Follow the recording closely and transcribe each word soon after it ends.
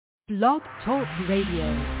Blog Talk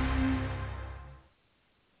Radio.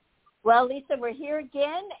 Well, Lisa, we're here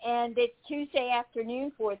again, and it's Tuesday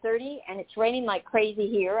afternoon, 4:30, and it's raining like crazy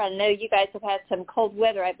here. I know you guys have had some cold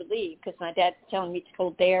weather, I believe, because my dad's telling me it's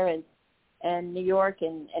cold there and New York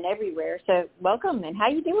and everywhere. So welcome, and how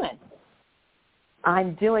you doing?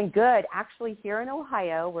 I'm doing good. Actually, here in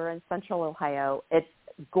Ohio, we're in central Ohio, it's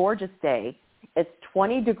a gorgeous day. It's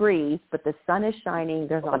 20 degrees, but the sun is shining.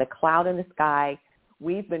 There's not a cloud in the sky.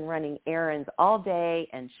 We've been running errands all day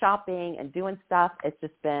and shopping and doing stuff. It's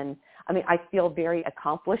just been, I feel very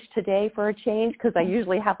accomplished today for a change because I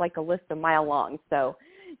usually have like a list a mile long. So,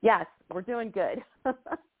 yes, we're doing good.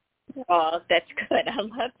 Oh, that's good. I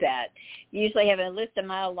love that. You usually have a list a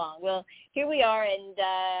mile long. Well, here we are,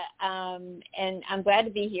 and I'm glad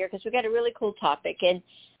to be here because we got a really cool topic, and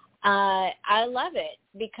I love it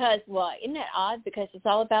because, well, isn't that odd? Because it's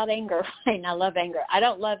all about anger, right? And I love anger. I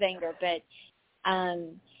don't love anger, but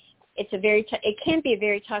it's it can be a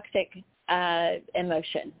very toxic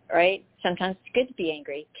emotion, right? Sometimes it's good to be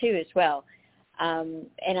angry too, as well.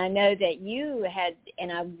 And I know that you had,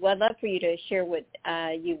 and I would love for you to share what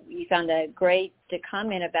you found a great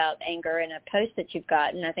comment about anger in a post that you've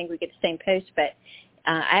gotten. I think we get the same post, but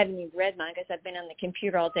I haven't even read mine because I've been on the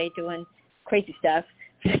computer all day doing crazy stuff.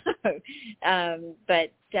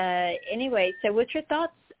 But anyway, so what's your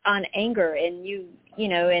thoughts on anger? And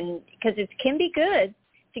and because it can be good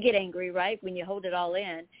to get angry, right, when you hold it all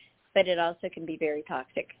in, but it also can be very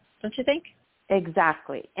toxic, don't you think?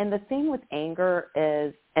 Exactly. And the thing with anger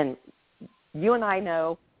is, and you and I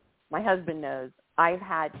know, my husband knows, I've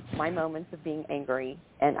had my moments of being angry,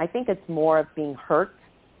 and I think it's more of being hurt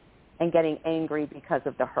and getting angry because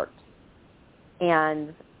of the hurt.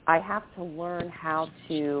 And I have to learn how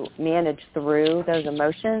to manage through those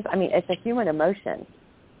emotions. It's a human emotion.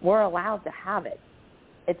 We're allowed to have it.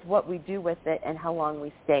 It's what we do with it and how long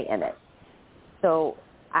we stay in it. So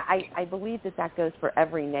I believe that goes for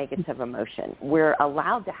every negative emotion. We're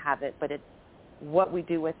allowed to have it, but it's what we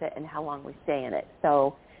do with it and how long we stay in it.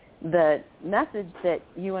 So the message that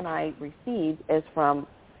you and I received is from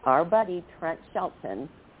our buddy Trent Shelton,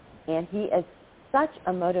 and he is such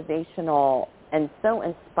a motivational and so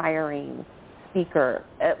inspiring speaker,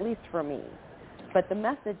 at least for me. But the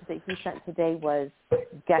message that he sent today was,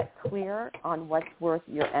 get clear on what's worth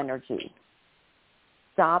your energy.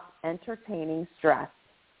 Stop entertaining stress.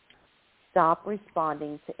 Stop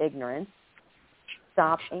responding to ignorance.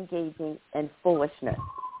 Stop engaging in foolishness.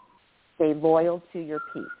 Stay loyal to your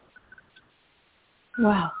peace.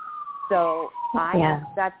 Wow. So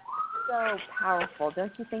that's so powerful.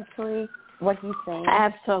 Don't you think, Therese, what he's saying?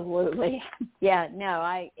 Absolutely. Yeah, no,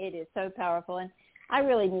 it is so powerful. And I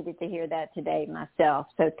really needed to hear that today myself.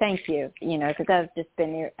 So thank you, because I've just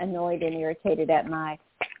been annoyed and irritated at my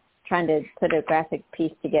trying to put a graphic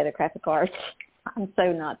piece together, graphic arts. I'm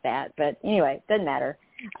so not that, but anyway, doesn't matter.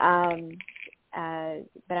 But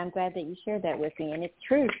I'm glad that you shared that with me, and it's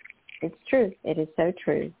true. It's true. It is so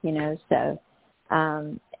true, So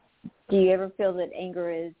do you ever feel that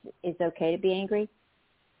anger is okay to be angry?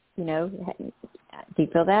 Do you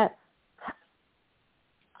feel that?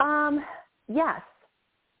 Yes.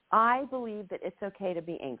 I believe that it's okay to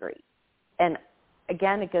be angry. And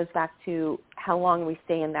again, it goes back to how long we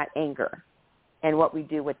stay in that anger and what we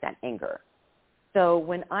do with that anger. So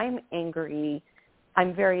when I'm angry,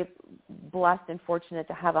 I'm very blessed and fortunate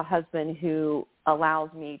to have a husband who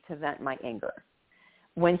allows me to vent my anger.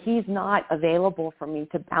 When he's not available for me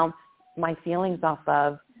to bounce my feelings off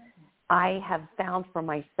of, I have found for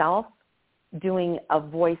myself doing a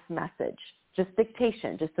voice message, just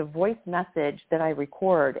dictation, just a voice message that I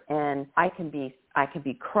record, and I can be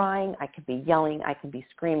crying, I can be yelling, I can be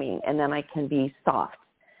screaming, and then I can be soft.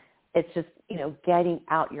 It's just, getting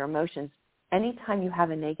out your emotions. Anytime you have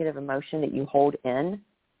a negative emotion that you hold in,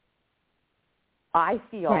 I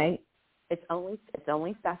feel it's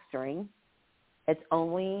only festering, it's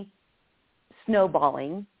only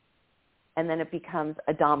snowballing, and then it becomes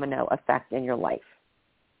a domino effect in your life.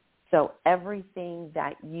 So everything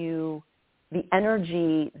the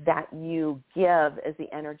energy that you give is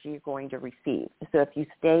the energy you're going to receive. So if you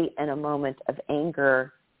stay in a moment of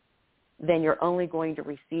anger, then you're only going to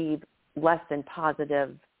receive less than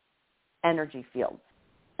positive energy fields.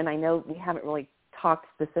 And I know we haven't really talked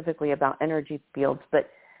specifically about energy fields, but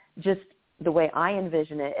just the way I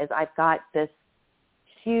envision it is I've got this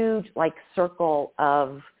huge circle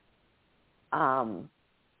of,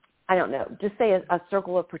 just say a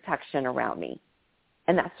circle of protection around me.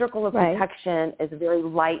 And that circle of protection is very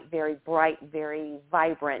light, very bright, very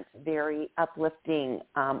vibrant, very uplifting,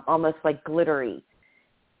 almost like glittery.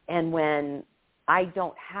 And when I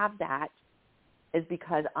don't have that, is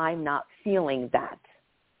because I'm not feeling that.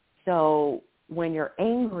 So when you're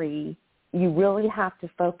angry, you really have to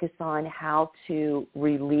focus on how to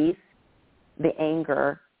release the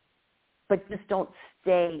anger, but just don't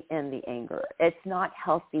stay in the anger. It's not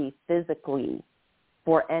healthy physically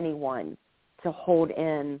for anyone to hold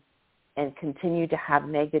in and continue to have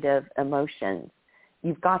negative emotions.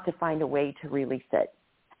 You've got to find a way to release it.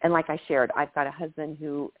 And like I shared, I've got a husband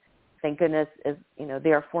who, thank goodness, is,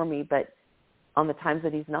 there for me, but on the times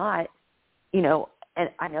that he's not, and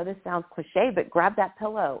I know this sounds cliche, but grab that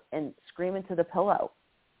pillow and scream into the pillow.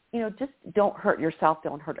 Just don't hurt yourself,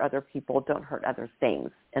 don't hurt other people, don't hurt other things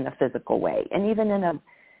in a physical way, and even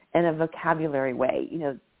in a vocabulary way,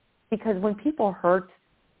 because when people hurt,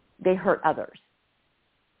 they hurt others.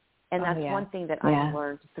 And that's one thing that I've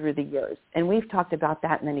learned through the years. And we've talked about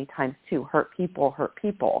that many times too. Hurt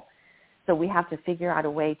people. So we have to figure out a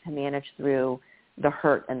way to manage through the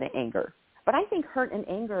hurt and the anger. But I think hurt and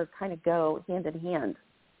anger kind of go hand in hand.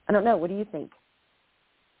 I don't know. What do you think?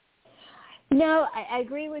 No, I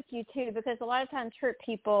agree with you too, because a lot of times hurt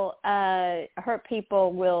people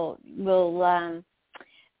will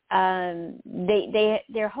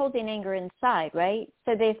they're holding anger inside, right?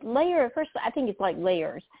 So they layer first. I think it's like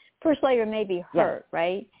layers. First layer may be hurt,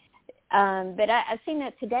 right? But I've seen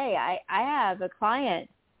that today. I have a client.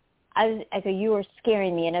 I go, you are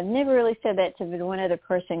scaring me, and I've never really said that to one other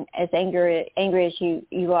person as angry as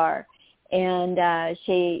you are. And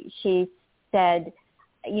she said,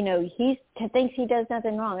 he thinks he does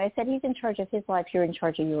nothing wrong. I said, he's in charge of his life. You're in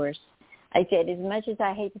charge of yours. I said, as much as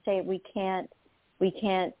I hate to say it, we can't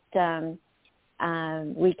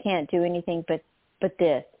do anything but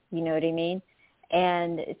this. You know what I mean?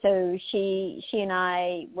 And so she and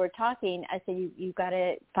I were talking. I said, you got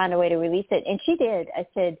to find a way to release it, and she did. I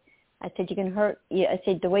said, you can hurt. I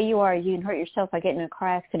said, the way you are, you can hurt yourself by getting in a car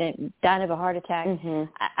accident, dying of a heart attack. Mm-hmm.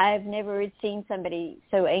 I've never seen somebody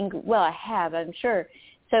so angry. Well, I have, I'm sure,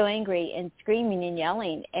 so angry and screaming and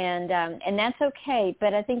yelling, and that's okay.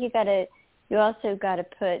 But I think you also got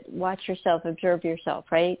to watch yourself, observe yourself,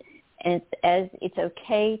 right? And it's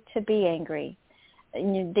okay to be angry.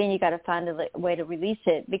 And then you got to find a way to release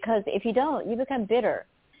it, because if you don't, you become bitter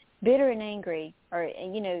and angry, or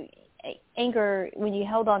anger. When you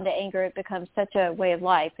held on to anger, it becomes such a way of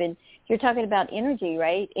life. And you're talking about energy,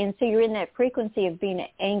 right? And so you're in that frequency of being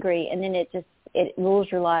angry, and then it rules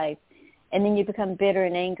your life, and then you become bitter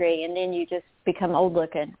and angry, and then you just become old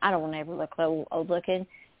looking. I don't want to ever look old looking,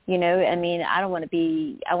 I don't want to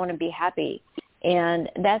be. I want to be happy. And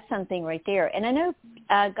that's something right there. And I know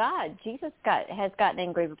Jesus has gotten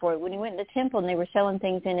angry before. When he went in the temple and they were selling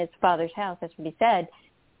things in his Father's house, that's what he said,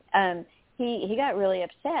 he got really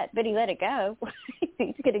upset, but he let it go.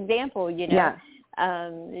 He's a good example,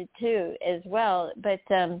 too, as well. But,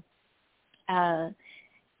 and,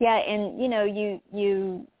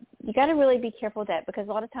 you got to really be careful with that, because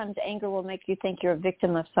a lot of times anger will make you think you're a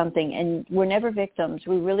victim of something, and we're never victims.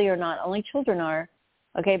 We really are not. Only children are.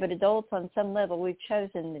 Okay, but adults on some level, we've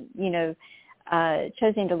chosen to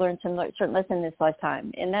learn some certain lesson in this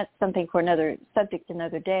lifetime, and that's something for another subject,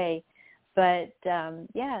 another day. But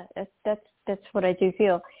that's what I do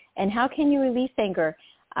feel. And how can you release anger?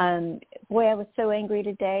 Boy, I was so angry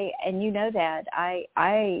today, and you know that I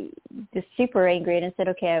was super angry, and I said,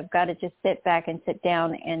 okay, I've got to just sit back and sit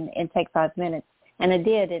down and take 5 minutes, and I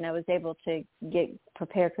did, and I was able to get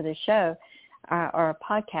prepared for the show or a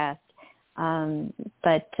podcast.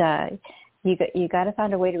 But you got to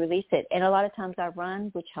find a way to release it. And a lot of times I run,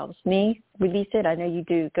 which helps me release it. I know you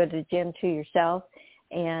do go to the gym too yourself.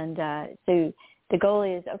 And so the goal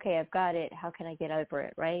is, okay, I've got it. How can I get over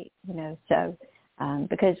it, right?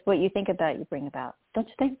 Because what you think about, you bring about. Don't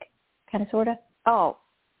you think? Kind of, sort of? Oh,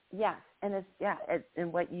 yes. And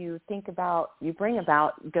and what you think about, you bring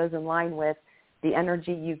about, goes in line with the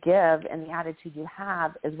energy you give, and the attitude you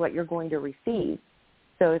have is what you're going to receive.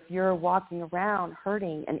 So if you're walking around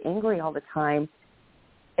hurting and angry all the time,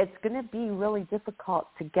 it's going to be really difficult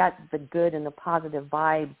to get the good and the positive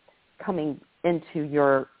vibes coming into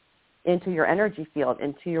your energy field,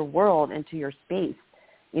 into your world, into your space.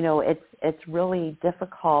 It's really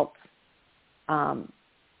difficult.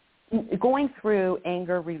 Going through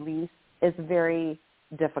anger release is very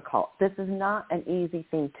difficult. This is not an easy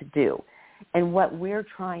thing to do. And what we're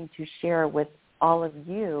trying to share with all of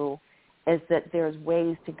you is that there's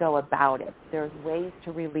ways to go about it. There's ways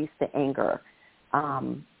to release the anger.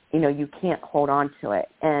 You can't hold on to it.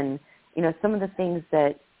 And, some of the things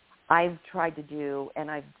that I've tried to do, and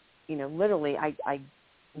I've, literally, I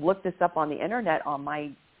looked this up on the internet on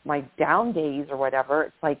my down days or whatever.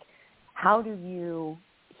 It's like, how do you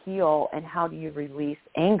heal and how do you release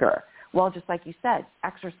anger? Well, just like you said,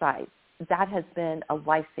 exercise. That has been a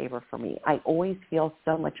lifesaver for me. I always feel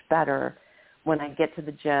so much better when I get to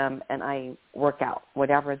the gym and I work out,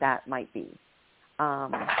 whatever that might be.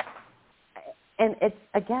 And it's,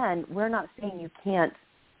 again, we're not saying you can't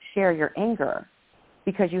share your anger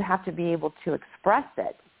because you have to be able to express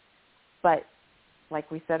it. But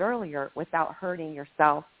like we said earlier, without hurting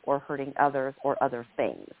yourself or hurting others or other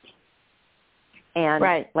things. And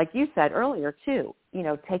right. like you said earlier, too,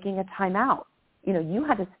 taking a time out. You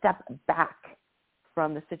had to step back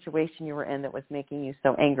from the situation you were in that was making you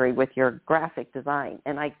so angry with your graphic design.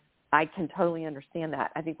 And I can totally understand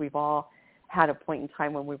that. I think we've all had a point in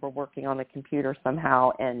time when we were working on the computer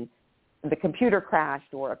somehow and the computer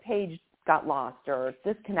crashed or a page got lost or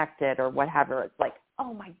disconnected or whatever. It's like,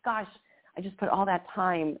 oh, my gosh, I just put all that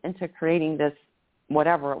time into creating this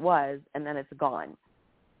whatever it was, and then it's gone.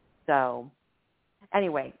 So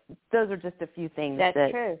anyway, those are just a few things that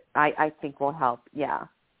true. I think will help. Yeah.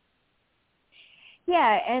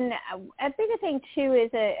 Yeah, and a bigger thing, too,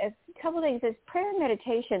 is a couple things is prayer and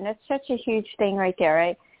meditation. That's such a huge thing right there,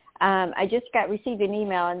 right? I just received an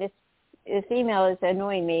email, and this email is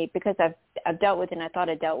annoying me because I've dealt with it, and I thought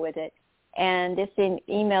I dealt with it. And this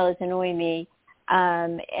email is annoying me,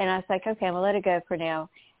 and I was like, okay, I'm going to let it go for now.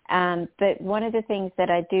 But one of the things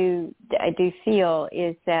that I do feel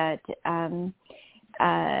is that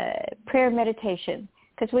prayer and meditation,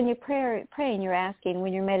 because when you're praying, you're asking.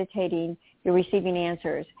 When you're meditating, you're receiving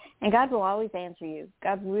answers. And God will always answer you.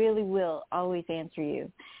 God really will always answer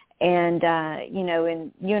you. And,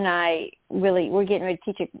 and you and I we're getting ready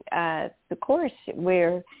to teach the course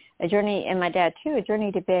where a journey, and my dad too, a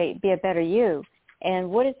journey to be a better you.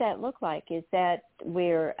 And what does that look like? Is that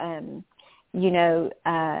where,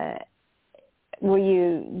 where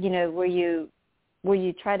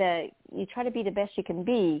you try to be the best you can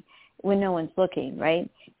be when no one's looking, right?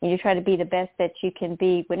 And you try to be the best that you can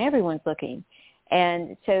be when everyone's looking.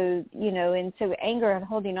 And so, so anger and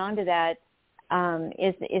holding on to that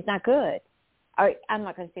is not good. Or I'm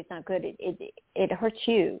not going to say it's not good. It hurts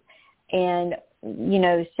you. And,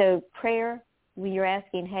 so prayer, when you're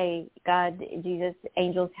asking, hey, God, Jesus,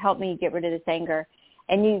 angels, help me get rid of this anger.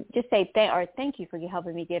 And you just say, thank you for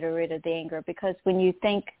helping me get rid of the anger. Because when you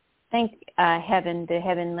thank heaven, the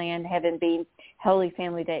heaven land, heaven being holy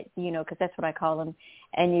family, that because that's what I call them,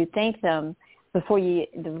 and you thank them before the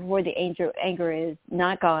anger is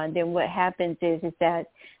not gone. Then what happens is that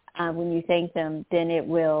when you thank them, then it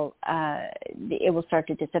will start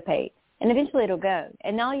to dissipate, and eventually it'll go.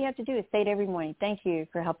 And all you have to do is say it every morning. Thank you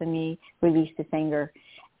for helping me release this anger.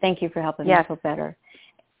 Thank you for helping me feel better.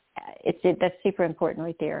 That's super important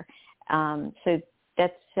right there. So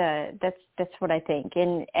that's what I think.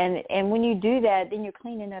 And when you do that, then you're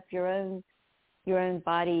cleaning up your own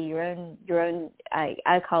body, your own.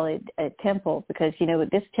 I call it a temple, because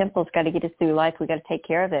this temple's got to get us through life. We got to take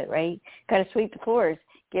care of it, right? Got to sweep the floors,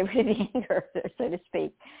 get rid of the anger, so to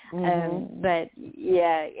speak. Mm-hmm. But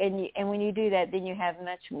yeah, and when you do that, then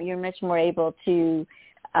you're much more able to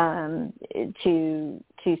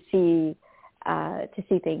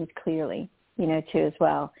see things clearly, too, as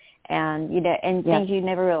well. And, things you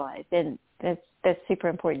never realized. And that's super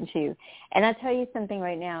important too. And I'll tell you something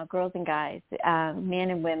right now, girls and guys, men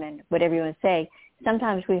and women, whatever you want to say,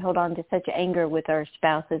 sometimes we hold on to such anger with our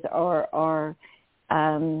spouses or our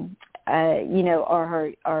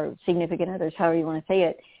significant others, however you want to say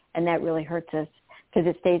it, and that really hurts us because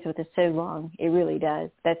it stays with us so long. It really does.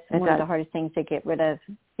 That's one of the hardest things to get rid of,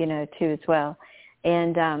 too, as well.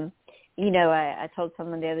 And, I told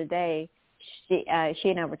someone the other day, she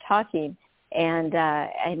and I were talking, and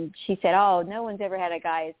she said, oh, no one's ever had a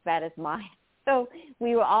guy as bad as mine. So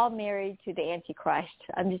we were all married to the Antichrist.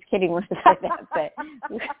 I'm just kidding when I say that, but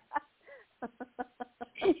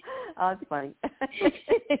oh, it's funny.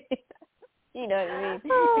 You know what I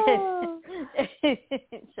mean?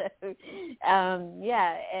 So,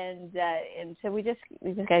 and so we just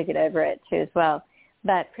got to get over it too as well.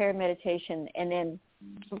 But prayer, meditation, and then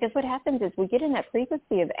because what happens is we get in that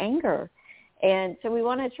frequency of anger. And so we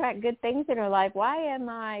want to attract good things in our life. Why am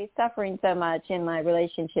I suffering so much in my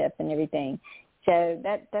relationship and everything? So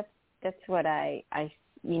that's what I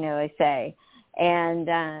say. And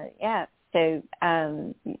so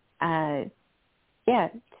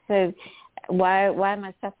why am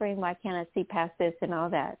I suffering? Why can't I see past this and all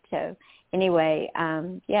that? So anyway,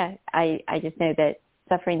 I just know that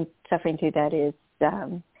suffering through that is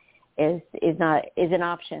an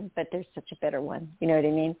option, but there's such a better one. You know what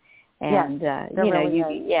I mean? And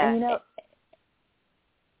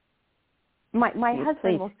my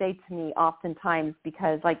husband will say to me oftentimes,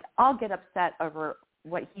 because like I'll get upset over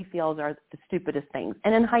what he feels are the stupidest things.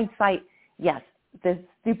 And in hindsight, yes, the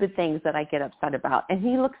stupid things that I get upset about. And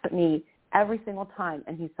he looks at me every single time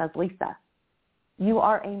and he says, Lisa, you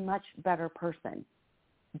are a much better person.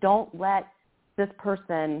 Don't let this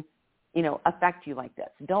person, affect you like this.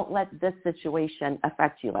 Don't let this situation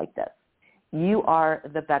affect you like this. You are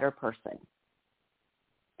the better person.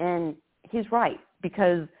 And he's right,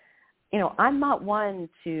 because, I'm not one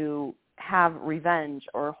to have revenge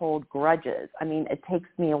or hold grudges. I mean, it takes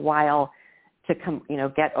me a while to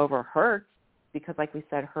get over hurt, because like we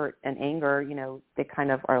said, hurt and anger, they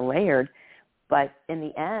kind of are layered. But in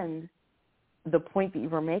the end, the point that you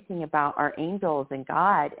were making about our angels and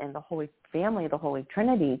God and the Holy Family, the Holy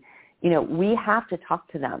Trinity, we have to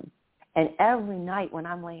talk to them. And every night when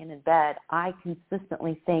I'm laying in bed, I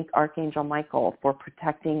consistently thank Archangel Michael for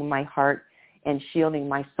protecting my heart and shielding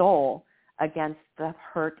my soul against the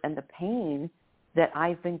hurt and the pain that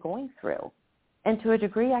I've been going through. And to a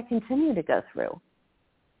degree, I continue to go through.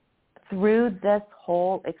 Through this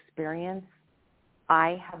whole experience,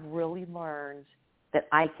 I have really learned that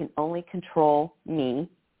I can only control me.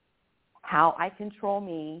 How I control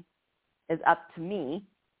me is up to me,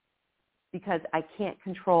 because I can't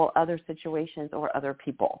control other situations or other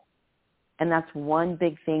people. And that's one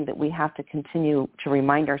big thing that we have to continue to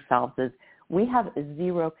remind ourselves is we have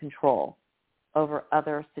zero control over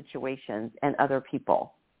other situations and other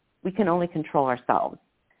people. We can only control ourselves.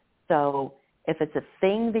 So if it's a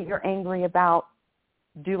thing that you're angry about,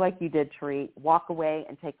 do like you did, Therese, walk away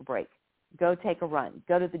and take a break. Go take a run.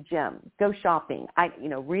 Go to the gym. Go shopping.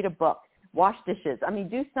 Read a book. Wash dishes.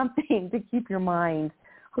 Do something to keep your mind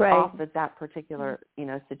off of that particular,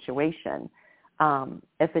 situation.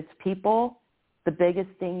 If it's people, the biggest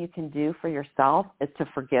thing you can do for yourself is to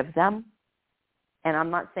forgive them. And I'm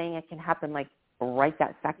not saying it can happen like right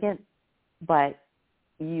that second, but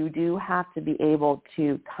you do have to be able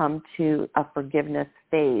to come to a forgiveness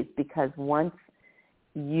phase, because once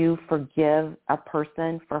you forgive a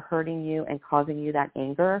person for hurting you and causing you that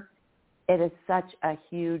anger, it is such a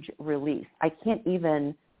huge release. I can't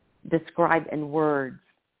even describe in words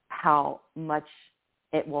how much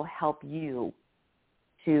it will help you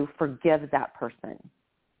to forgive that person.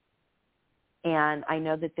 And I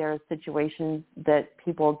know that there are situations that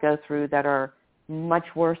people go through that are much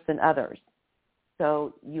worse than others.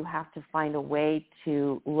 So you have to find a way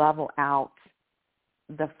to level out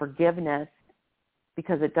the forgiveness,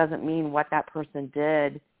 because it doesn't mean what that person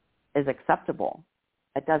did is acceptable.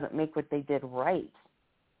 It doesn't make what they did right.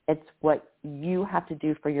 It's what you have to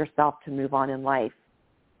do for yourself to move on in life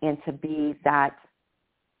and to be that,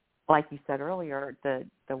 like you said earlier,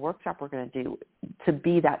 the workshop we're going to do, to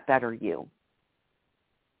be that better you.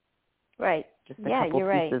 Right. Just a couple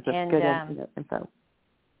pieces of good info.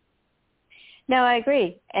 No, I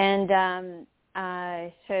agree. And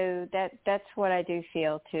so that's what I do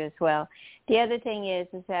feel too as well. The other thing is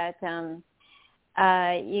that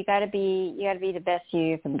you got to be the best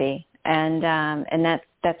you can be, and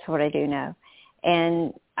that's what I do know.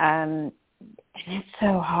 And it's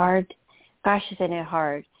so hard. Gosh, isn't it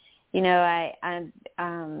hard?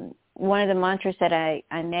 I'm one of the mantras that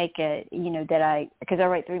I make it, because I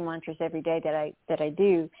write 3 mantras every day that I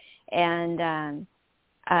do, and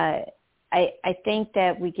I think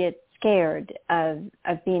that we get scared of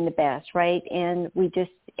being the best, right? And being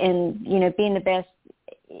the best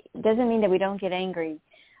doesn't mean that we don't get angry,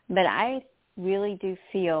 but I really do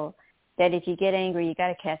feel that if you get angry, you got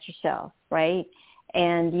to catch yourself, right?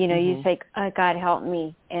 And, you say, oh, God, help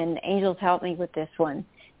me, and angels help me with this one,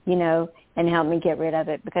 and help me get rid of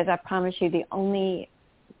it, because I promise you the only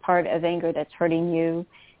part of anger that's hurting you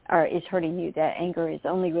or is hurting you, that anger is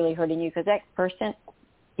only really hurting you, because that person,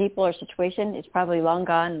 people or situation is probably long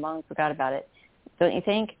gone, long forgot about it. Don't you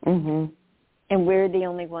think? Mm-hmm. And we're the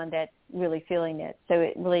only one that's really feeling it. So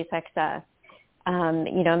it really affects us.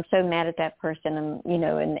 I'm so mad at that person,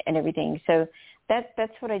 and everything. So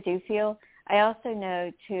that's what I do feel. I also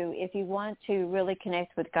know, too, if you want to really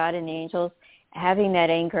connect with God and the angels, having that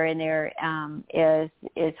anger in there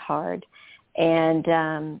is hard. And,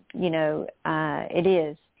 it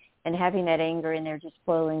is. And having that anger in there just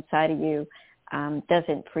boil inside of you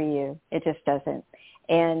doesn't free you. It just doesn't.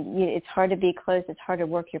 And it's hard to be close. It's hard to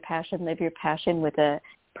work your passion, live your passion with a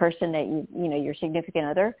person that your significant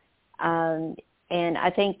other. And I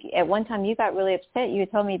think at one time you got really upset. You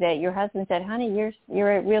told me that your husband said, "Honey,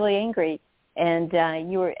 you're really angry," and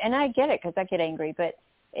you were. And I get it, because I get angry, but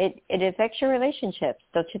it affects your relationships,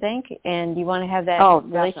 don't you think? And you want to have that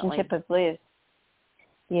relationship of bliss.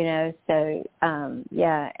 So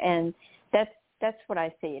and that's what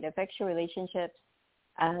I see. It affects your relationships.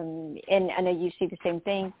 And I know you see the same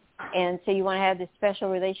thing. And so you want to have this special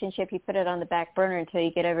relationship. You put it on the back burner until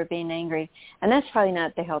you get over being angry. And that's probably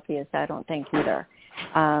not the healthiest, I don't think, either.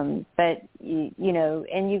 But, you know,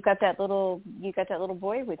 and you've got that little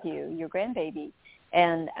boy with you, your grandbaby.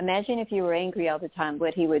 And imagine if you were angry all the time,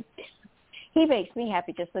 what he makes me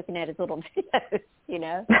happy just looking at his little videos, you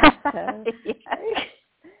know. So.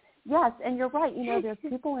 Yes, and you're right. You know, there's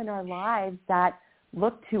people in our lives that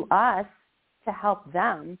look to us to help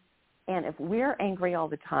them. And if we're angry all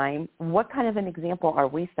the time, what kind of an example are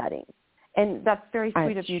we setting? And that's very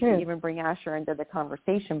sweet of you to even bring Asher into the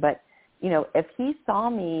conversation. But, you know, if he saw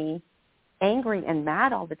me angry and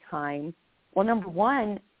mad all the time, well, number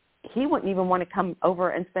one, he wouldn't even want to come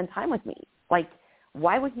over and spend time with me. Like,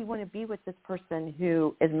 why would he want to be with this person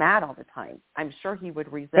who is mad all the time? I'm sure he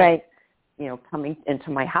would resist, you know, coming into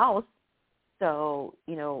my house. So,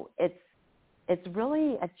 you know, it's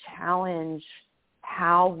really a challenge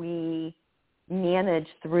how we manage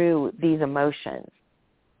through these emotions.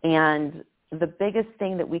 And the biggest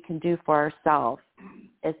thing that we can do for ourselves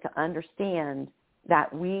is to understand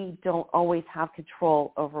that we don't always have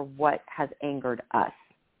control over what has angered us.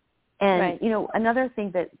 And, you know, another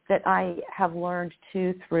thing that I have learned,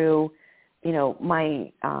 too, through, you know,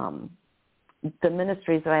 my the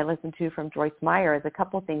ministries that I listen to from Joyce Meyer is a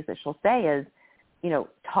couple of things that she'll say is, you know,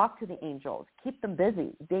 talk to the angels. Keep them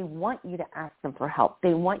busy. They want you to ask them for help.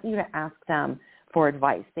 They want you to ask them for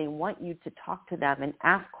advice. They want you to talk to them and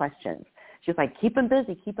ask questions. She's like, keep them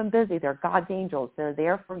busy. Keep them busy. They're God's angels. They're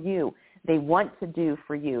there for you. They want to do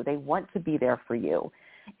for you. They want to be there for you.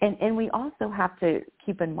 And we also have to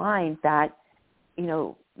keep in mind that, you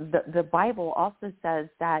know, the Bible also says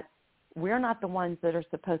that we're not the ones that are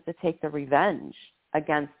supposed to take the revenge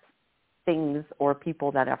against things or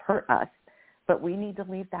people that have hurt us. But we need to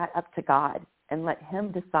leave that up to God and let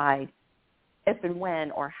him decide if and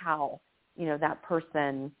when or how, you know, that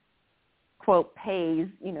person, quote, pays,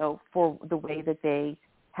 you know, for the way that they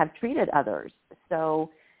have treated others.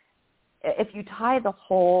 So if you tie the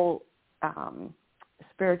whole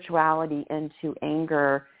spirituality into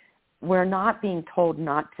anger, we're not being told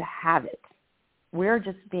not to have it. We're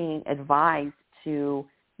just being advised to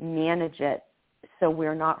manage it so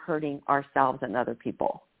we're not hurting ourselves and other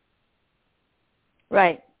people.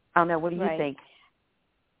 Right. I don't know. What do you think?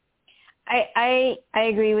 I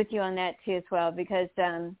agree with you on that too as well, because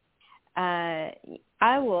I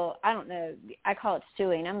don't know, I call it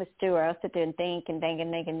stewing. I'm a stewer. I'll sit there and think and think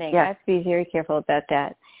and think and think. Yeah. I have to be very careful about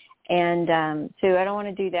that. And so I don't want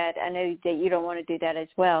to do that. I know that you don't want to do that as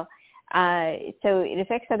well. So it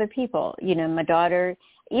affects other people, you know, my daughter,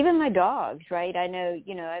 even my dogs, right? I know,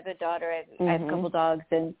 you know, I have a daughter, I have a couple dogs,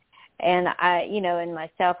 and I, you know, and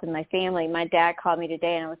myself and my family. My dad called me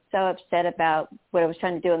today, and I was so upset about what I was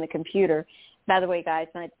trying to do on the computer. By the way, guys,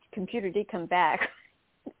 my computer did come back.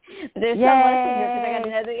 But there's some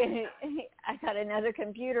lesson here because I got another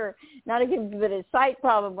computer, not a computer, but a site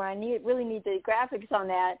problem where I really need the graphics on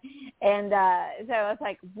that. And so I was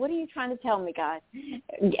like, what are you trying to tell me, God?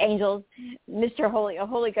 Angels, Mr.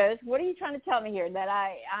 Holy Ghost, what are you trying to tell me here? That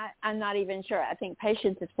I'm not even sure. I think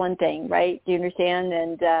patience is one thing, right? Do you understand?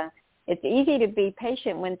 And it's easy to be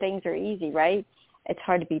patient when things are easy, right? It's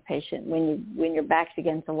hard to be patient when your back's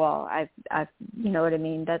against the wall. I've you know what I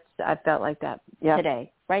mean? I felt like that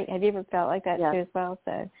today, right? Have you ever felt like that too as well?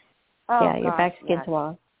 So your back's against the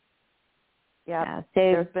wall. Yeah. So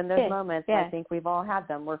there's been those moments. I think we've all had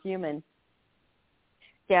them. We're human.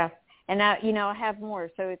 Yeah. And now, you know, I have more.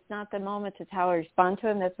 So it's not the moments, it's how I respond to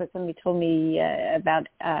them. That's what somebody told me about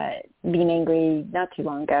being angry not too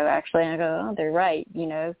long ago, actually. And I go, oh, they're right, you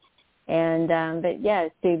know. And but yeah,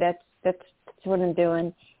 see, that's what I'm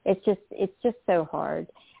doing. It's just so hard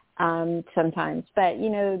sometimes. But you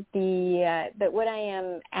know, but what I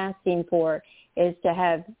am asking for is to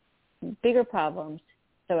have bigger problems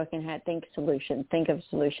so I can think of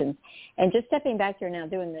solutions. And just stepping back here now,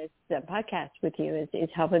 doing this podcast with you is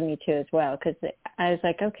helping me too as well, because I was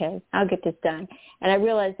like, okay, I'll get this done. And I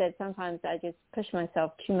realized that sometimes I just push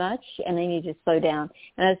myself too much, and I need to slow down.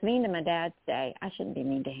 And I was mean to my dad today. I shouldn't be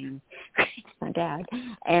mean to him. It's my dad.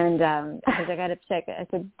 And because I got upset, I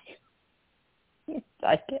said,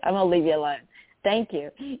 I'm gonna leave you alone. Thank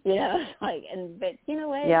you. You know, but you know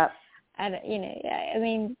what? Yeah. I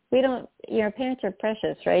mean, we don't, our parents are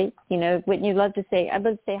precious, right? You know, wouldn't you love to say, I'd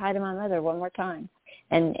love to say hi to my mother one more time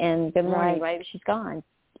and good morning, right? She's gone.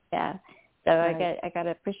 Yeah. So I got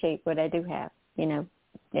to appreciate what I do have, you know,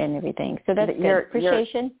 and everything. So that's good.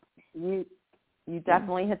 Appreciation. You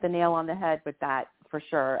definitely hit the nail on the head with that, for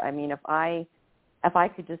sure. I mean, if I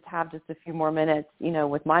could just have just a few more minutes, you know,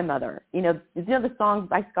 with my mother, you know the song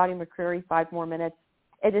by Scotty McCreery, 5 More Minutes?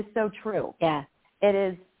 It is so true. Yeah. It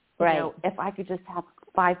is Right. You know, if I could just have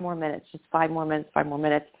 5 more minutes, just 5 more minutes, 5 more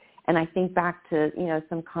minutes. And I think back to, you know,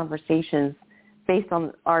 some conversations based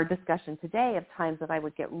on our discussion today of times that I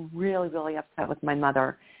would get really, really upset with my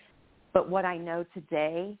mother. But what I know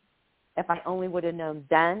today, if I only would have known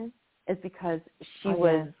then, is because she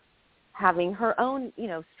was having her own, you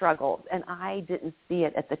know, struggles, and I didn't see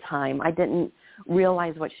it at the time. I didn't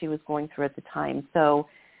realize what she was going through at the time. So,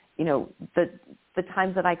 you know, the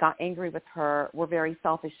times that I got angry with her were very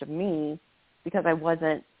selfish of me because I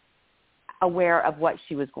wasn't aware of what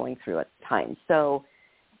she was going through at the time. So,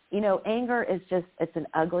 you know, anger is just, it's an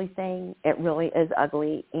ugly thing. It really is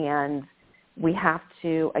ugly. And we have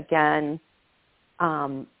to, again,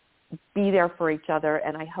 be there for each other.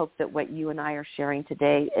 And I hope that what you and I are sharing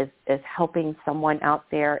today is helping someone out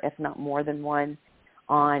there, if not more than one,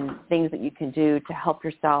 on things that you can do to help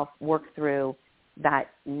yourself work through that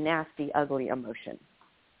nasty, ugly emotion.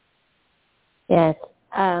 Yes.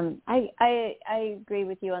 I agree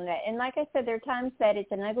with you on that. And like I said, there are times that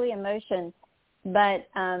it's an ugly emotion, but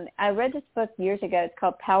I read this book years ago. It's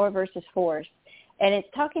called Power versus Force. And it's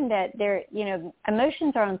talking that there, you know,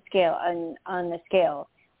 emotions are on the scale.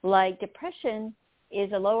 Like depression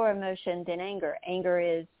is a lower emotion than anger. Anger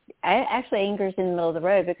is in the middle of the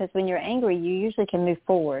road because when you're angry, you usually can move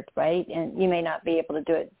forward, right? And you may not be able to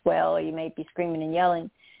do it well, or you may be screaming and yelling,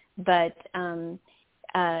 but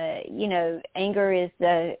you know, anger is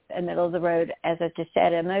the middle of the road, as I just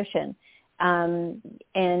said, emotion.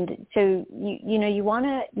 And so you want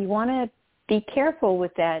to be careful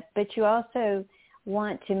with that, but you also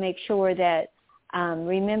want to make sure that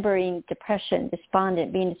remembering depression,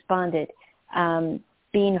 being despondent,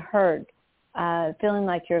 being hurt, feeling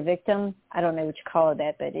like you're a victim, I don't know what you call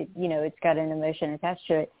that, but it, you know, it's got an emotion attached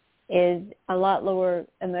to it, is a lot lower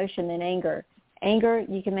emotion than anger. Anger,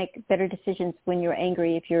 you can make better decisions when you're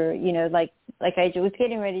angry. If you're, you know, like I was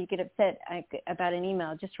getting ready to get upset about an email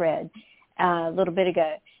I just read a little bit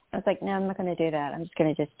ago. I was like, no, I'm not going to do that. I'm just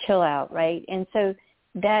going to just chill out, right? And so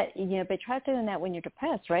that, you know, but try doing that when you're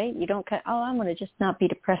depressed, right? You don't, I'm going to just not be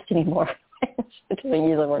depressed anymore. It doesn't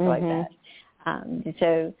usually work like that.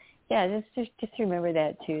 So, yeah, just remember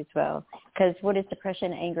that too as well. Because what is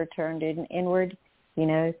depression? Anger turned inward, you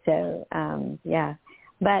know, so, yeah.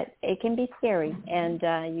 But it can be scary, and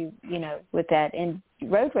you know, with that, and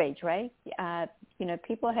road rage, right? You know,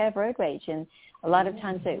 people have road rage, and a lot of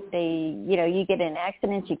times they, you know, you get in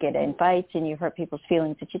accidents, you get in fights, and you hurt people's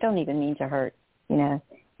feelings that you don't even mean to hurt, you know.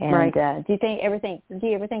 And right. Do you ever think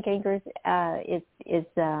anger is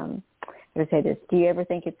I'm going to say this? Do you ever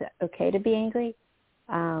think it's okay to be angry?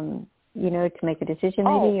 You know, to make a decision,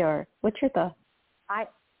 maybe, or what's your thought? I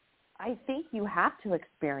think you have to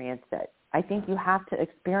experience it. I think you have to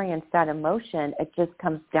experience that emotion. It just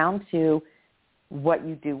comes down to what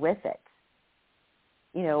you do with it.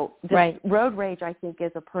 You know, road rage, I think,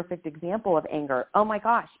 is a perfect example of anger. Oh, my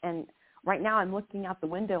gosh. And right now I'm looking out the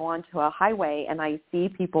window onto a highway, and I see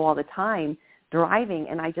people all the time driving,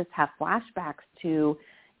 and I just have flashbacks to,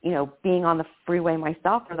 you know, being on the freeway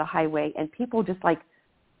myself or the highway, and people just, like,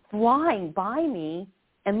 flying by me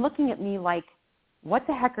and looking at me like, what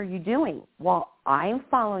the heck are you doing? Well, I'm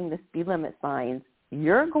following the speed limit signs.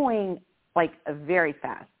 You're going, like, very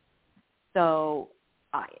fast. So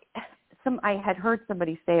I had heard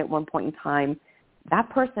somebody say at one point in time, that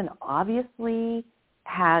person obviously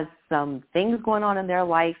has some things going on in their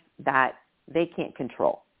life that they can't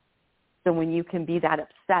control. So when you can be that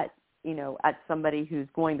upset, you know, at somebody who's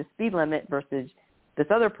going the speed limit versus this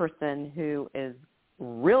other person who is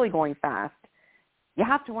really going fast, you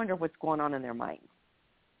have to wonder what's going on in their minds.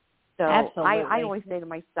 So I always say to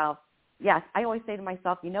myself,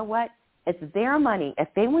 you know what? It's their money. If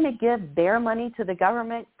they want to give their money to the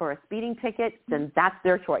government for a speeding ticket, then that's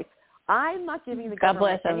their choice. I'm not giving the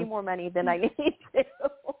government any more money than I need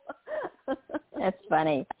to. That's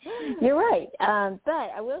funny. You're right. But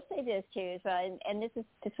I will say this too as well, and this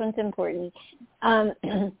one's important.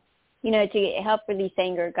 You know, to help release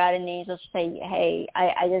anger, God and the angels say, hey,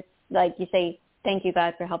 I just, like you say, thank you,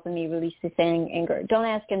 God, for helping me release this anger. Don't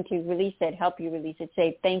ask him to release it, help you release it.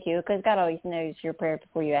 Say thank you, because God always knows your prayer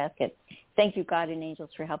before you ask it. Thank you, God and angels,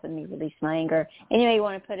 for helping me release my anger. Anyway, you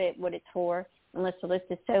want to put it what it's for. Unless the list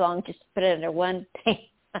is so long, just put it under one thing.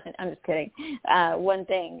 I'm just kidding. One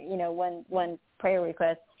thing, you know, one prayer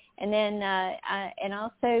request. And then and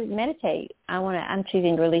also meditate. I'm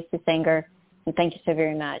choosing to release this anger, and thank you so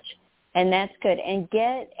very much. And that's good. And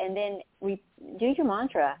then do your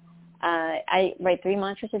mantra. I write 3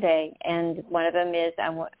 mantras a day, and one of them is I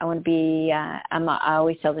want to be. I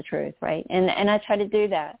always tell the truth, right? And I try to do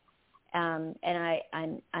that. And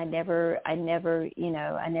I never, I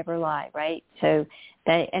never lie, right? So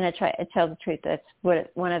and I try to tell the truth. That's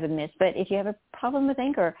what one of them is. But if you have a problem with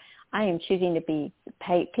anger, I am choosing to be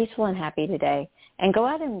peaceful and happy today, and go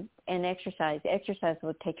out and exercise. Exercise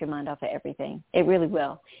will take your mind off of everything. It really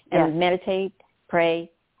will. And meditate, pray,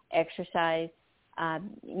 exercise.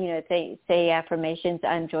 Say affirmations.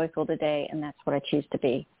 I'm joyful today, and that's what I choose to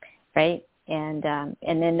be, right? And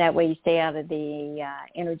then that way you stay out of the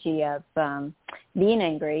energy of being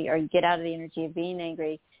angry, or you get out of the energy of being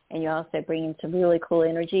angry, and you also bring in some really cool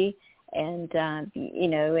energy, and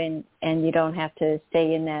and you don't have to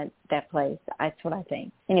stay in that place. That's what I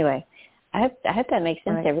think. Anyway, I hope that makes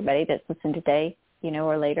sense to everybody that's listened today,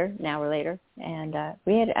 or later, an hour later. And I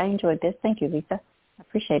enjoyed this. Thank you, Lisa. I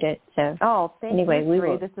appreciate it. So thank you,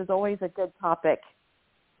 Marie. This is always a good topic.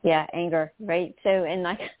 Yeah, anger, right? So, and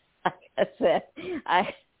like I said,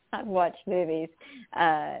 I've watched movies.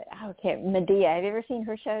 Medea. Have you ever seen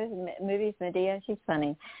her shows, movies? Medea, she's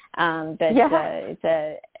funny.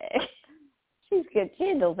 She's good. She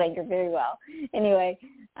handles anger very well. Anyway,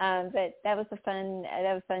 but that was fun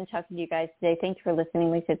talking to you guys today. Thank you for listening,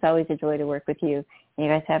 Lisa. It's always a joy to work with you. And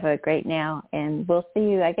you guys have a great now, and we'll see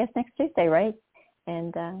you, I guess, next Tuesday, right?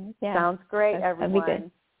 And sounds great,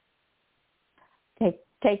 everyone.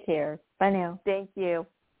 Take care. Bye now. Thank you.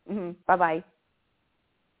 Mm-hmm. Bye-bye.